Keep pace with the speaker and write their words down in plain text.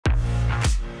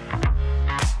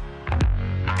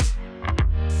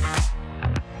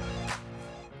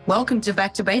Welcome to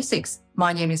Back to Basics.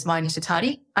 My name is Maini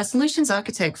Shatati, a solutions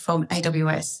architect from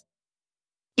AWS.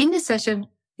 In this session,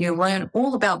 you'll learn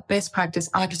all about best practice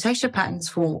architecture patterns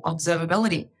for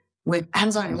observability with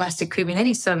Amazon Elastic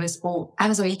Kubernetes Service, or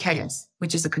Amazon EKS,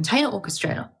 which is a container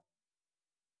orchestrator.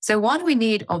 So why do we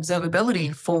need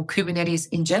observability for Kubernetes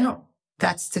in general?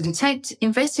 That's to detect,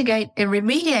 investigate, and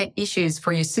remediate issues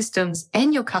for your systems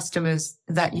and your customers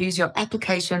that use your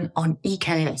application on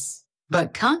EKS.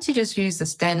 But can't you just use the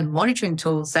standard monitoring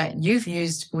tools that you've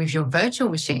used with your virtual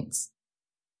machines?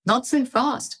 Not so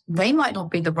fast. They might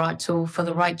not be the right tool for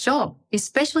the right job,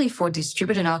 especially for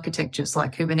distributed architectures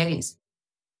like Kubernetes.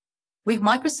 With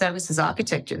microservices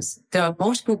architectures, there are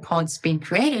multiple pods being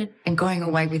created and going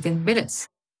away within minutes.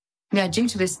 Now, due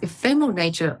to this ephemeral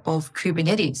nature of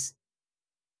Kubernetes,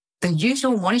 the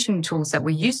usual monitoring tools that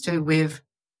we're used to with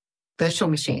virtual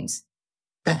machines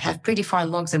that have predefined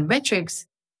logs and metrics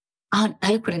aren't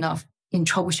adequate enough in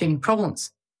troubleshooting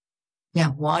problems.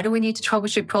 Now, why do we need to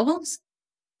troubleshoot problems?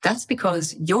 That's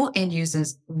because your end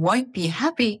users won't be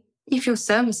happy if your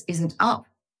service isn't up.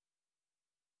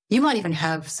 You might even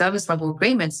have service level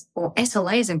agreements or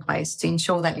SLAs in place to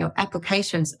ensure that your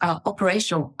applications are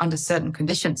operational under certain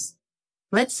conditions.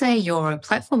 Let's say you're a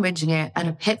platform engineer at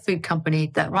a pet food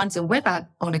company that runs a web app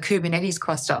on a Kubernetes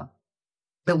cluster.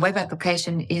 The web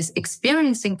application is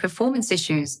experiencing performance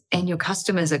issues and your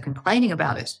customers are complaining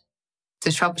about it. To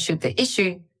troubleshoot the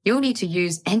issue, you'll need to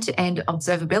use end-to-end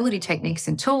observability techniques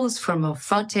and tools from a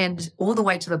front end all the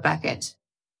way to the back end.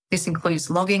 This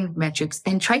includes logging, metrics,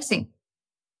 and tracing.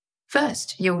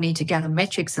 First, you'll need to gather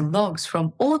metrics and logs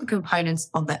from all the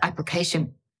components of the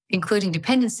application, including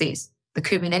dependencies, the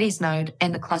Kubernetes node,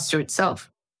 and the cluster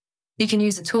itself. You can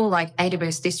use a tool like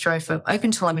AWS Distro for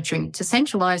OpenTelemetry to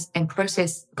centralize and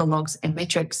process the logs and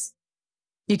metrics.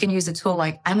 You can use a tool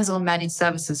like Amazon Managed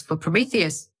Services for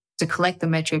Prometheus to collect the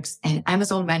metrics, and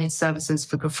Amazon Managed Services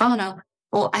for Grafana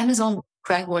or Amazon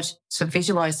CloudWatch to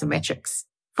visualize the metrics.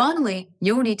 Finally,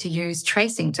 you'll need to use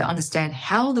tracing to understand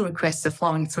how the requests are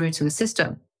flowing through to the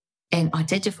system and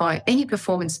identify any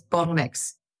performance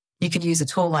bottlenecks. You can use a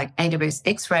tool like AWS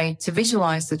X-Ray to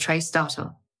visualize the trace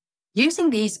data. Using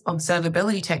these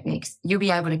observability techniques, you'll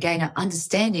be able to gain an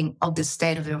understanding of the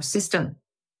state of your system.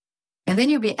 And then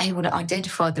you'll be able to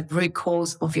identify the root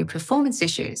cause of your performance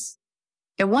issues.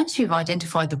 And once you've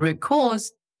identified the root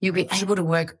cause, you'll be able to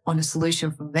work on a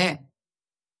solution from there.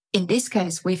 In this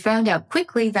case, we found out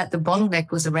quickly that the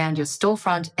bottleneck was around your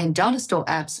storefront and data store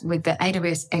apps with the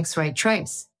AWS X-Ray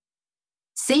trace.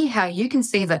 See how you can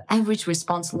see the average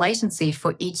response latency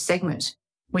for each segment,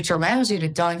 which allows you to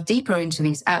dive deeper into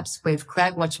these apps with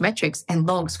CloudWatch metrics and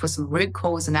logs for some root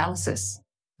cause analysis.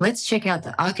 Let's check out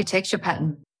the architecture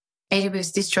pattern.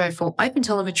 AWS Distro for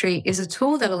OpenTelemetry is a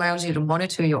tool that allows you to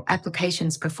monitor your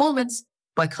application's performance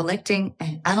by collecting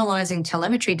and analyzing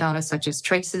telemetry data such as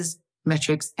traces,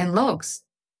 metrics, and logs.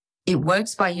 It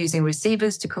works by using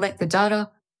receivers to collect the data,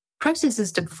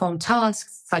 processors to perform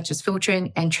tasks such as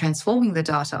filtering and transforming the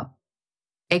data.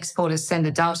 Exporters send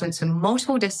the data to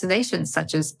multiple destinations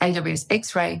such as AWS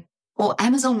X-Ray or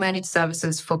Amazon Managed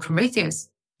Services for Prometheus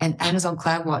and Amazon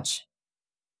CloudWatch.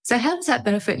 So how does that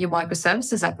benefit your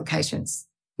microservices applications?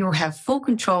 You'll have full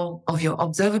control of your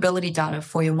observability data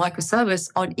for your microservice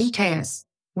on EKS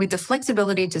with the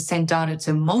flexibility to send data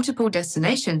to multiple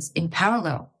destinations in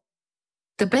parallel.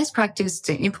 The best practice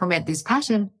to implement this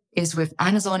pattern is with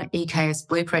Amazon EKS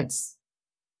Blueprints.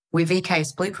 With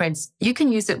EKS Blueprints, you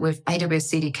can use it with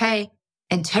AWS CDK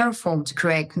and Terraform to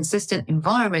create consistent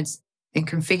environments and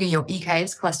configure your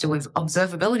EKS cluster with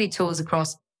observability tools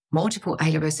across multiple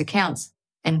AWS accounts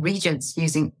and regions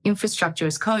using infrastructure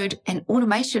as code and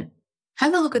automation.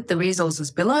 Have a look at the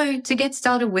resources below to get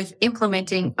started with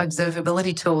implementing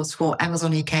observability tools for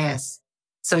Amazon EKS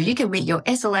so you can meet your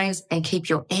SLAs and keep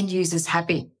your end users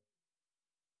happy.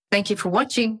 Thank you for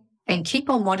watching and keep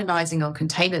on modernizing on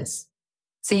containers.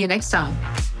 See you next time.